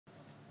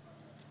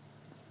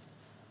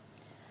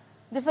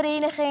De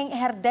vereniging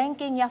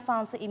Herdenking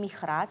Javaanse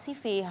Immigratie,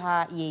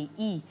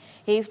 VHJI,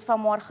 heeft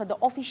vanmorgen de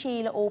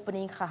officiële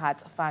opening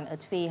gehad van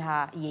het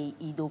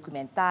VHJI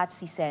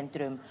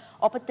documentatiecentrum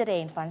op het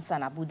terrein van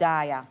Sana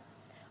Budaya.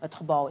 Het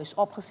gebouw is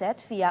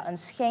opgezet via een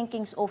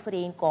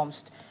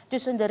schenkingsovereenkomst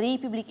tussen de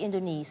Republiek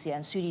Indonesië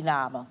en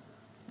Suriname.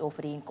 De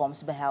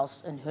overeenkomst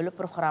behelst een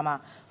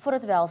hulpprogramma voor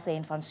het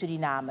welzijn van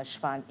Surinamers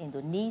van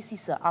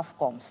Indonesische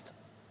afkomst.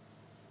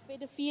 Bij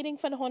de viering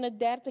van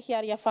 130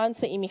 jaar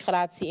Javaanse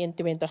immigratie in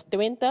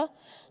 2020,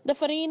 de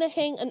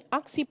vereniging een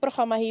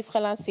actieprogramma heeft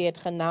gelanceerd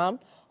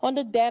genaamd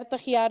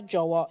 130 jaar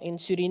Jawa in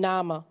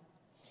Suriname.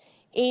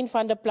 Een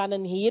van de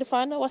plannen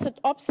hiervan was het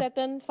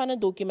opzetten van een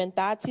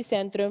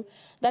documentatiecentrum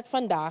dat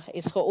vandaag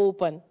is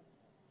geopend.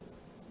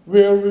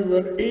 Where we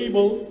were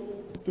able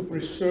to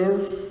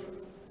preserve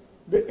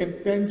the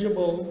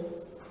intangible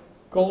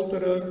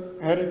cultural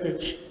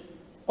heritage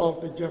of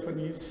the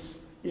Japanese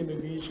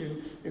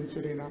Indonesians in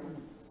Suriname.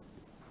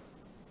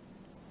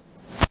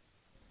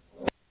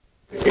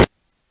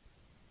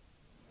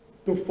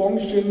 To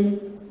function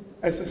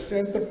as a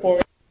center point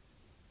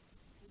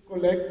to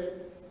collect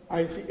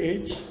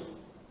ICH,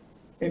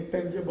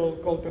 intangible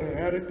cultural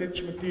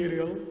heritage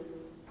material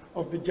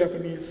of the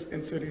Japanese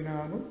in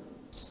Suriname.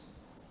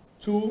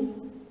 Two,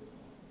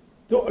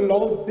 to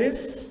allow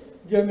this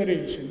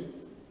generation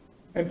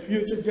and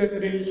future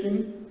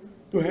generation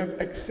to have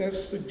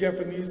access to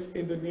Japanese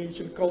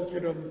Indonesian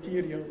cultural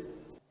material.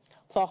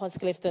 Volgens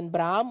Clifton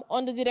Braam,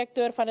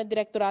 onderdirecteur van het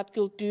Directoraat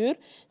Cultuur,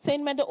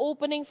 zijn met de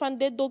opening van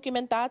dit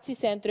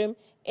documentatiecentrum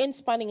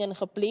inspanningen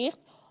gepleegd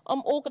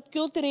om ook het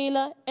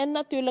culturele en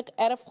natuurlijk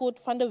erfgoed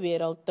van de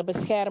wereld te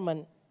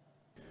beschermen.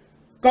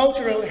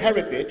 Cultural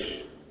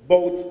heritage,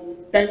 both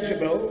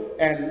tangible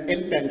and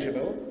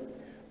intangible,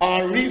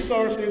 are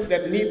resources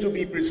that need to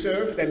be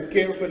preserved and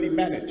carefully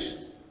managed.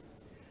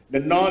 The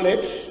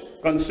knowledge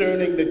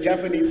concerning the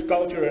Japanese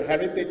cultural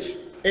heritage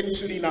in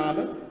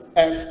Suriname,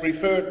 as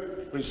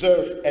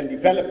preserved and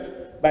developed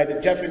by the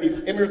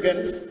Japanese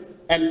immigrants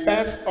and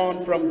passed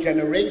on from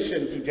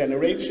generation to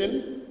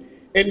generation,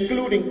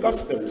 including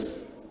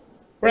customs,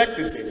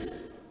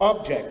 practices,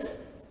 objects,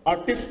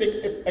 artistic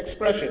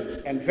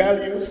expressions and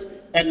values,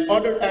 and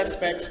other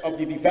aspects of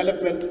the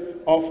development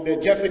of the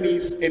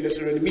Japanese in the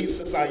Surinamese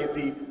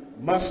society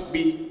must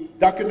be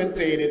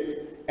documented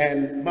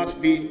and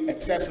must be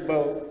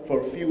accessible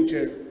for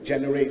future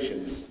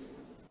generations.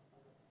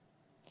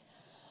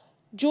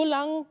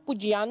 Julang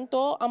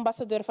Pujianto,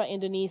 ambassadeur van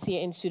Indonesië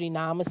in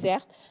Suriname,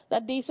 zegt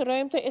dat deze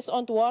ruimte is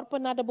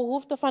ontworpen naar de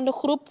behoeften van de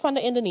groep van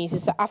de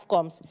Indonesische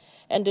afkomst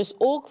en dus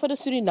ook voor de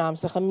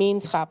Surinaamse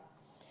gemeenschap.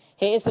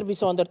 Hij is er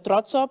bijzonder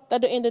trots op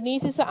dat de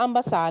Indonesische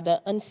ambassade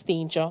een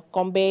steentje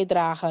kon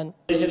bijdragen.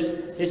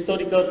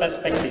 Historical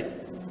perspective,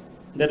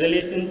 the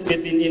relations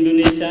between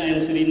Indonesia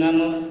and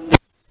Suriname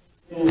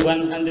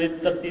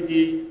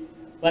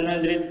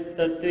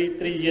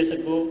 133 years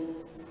ago,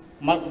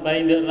 marked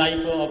by the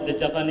arrival of the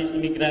Japanese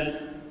immigrants,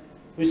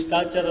 whose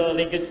cultural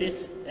legacies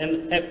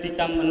have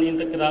become an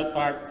integral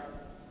part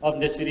of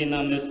the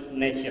Surinamese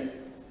nation.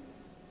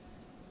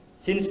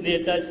 Since the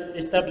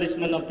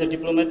establishment of the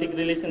diplomatic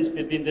relations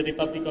between the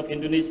Republic of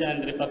Indonesia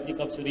and the Republic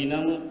of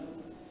Suriname,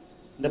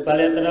 the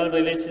bilateral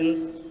relations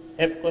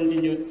have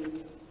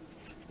continued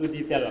to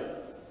develop.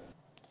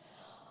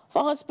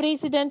 Volgens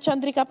president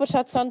Chandrika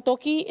Persat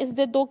Santokhi is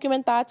dit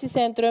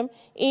documentatiecentrum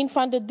een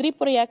van de 3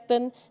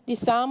 projecten die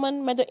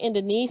samen met de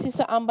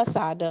Indonesische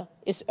ambassade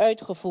is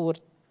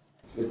uitgevoerd.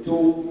 The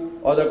 2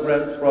 other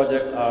grant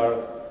projects are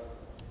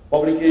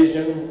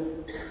publication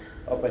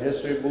of a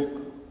history book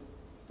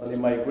on the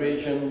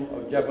migration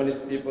of Japanese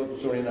people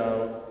to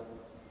Suriname,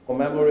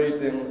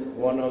 commemorating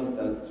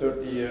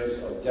 130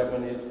 years of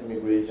Japanese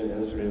immigration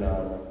in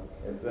Suriname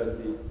in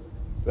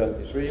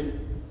 2023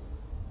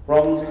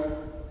 from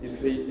the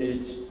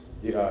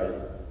VHJI,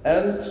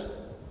 and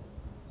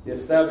the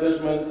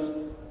establishment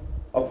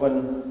of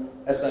an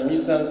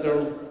SME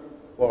center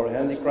for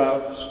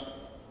handicrafts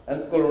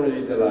and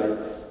culinary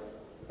delights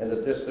in the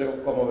district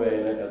of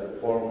Komawene at the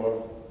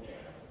former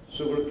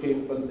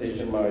sugarcane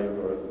plantation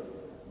Marienburg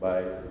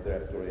by the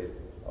Directorate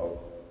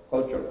of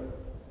Culture.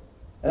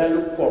 And I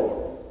look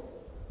forward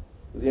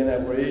to the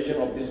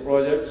inauguration of these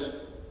projects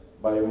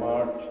by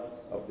March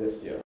of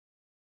this year.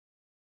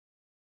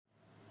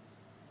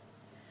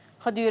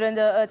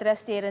 Gedurende het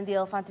resterende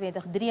deel van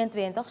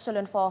 2023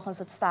 zullen volgens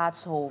het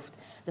staatshoofd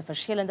de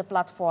verschillende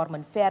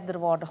platformen verder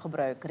worden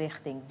gebruikt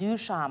richting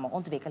duurzame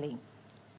ontwikkeling.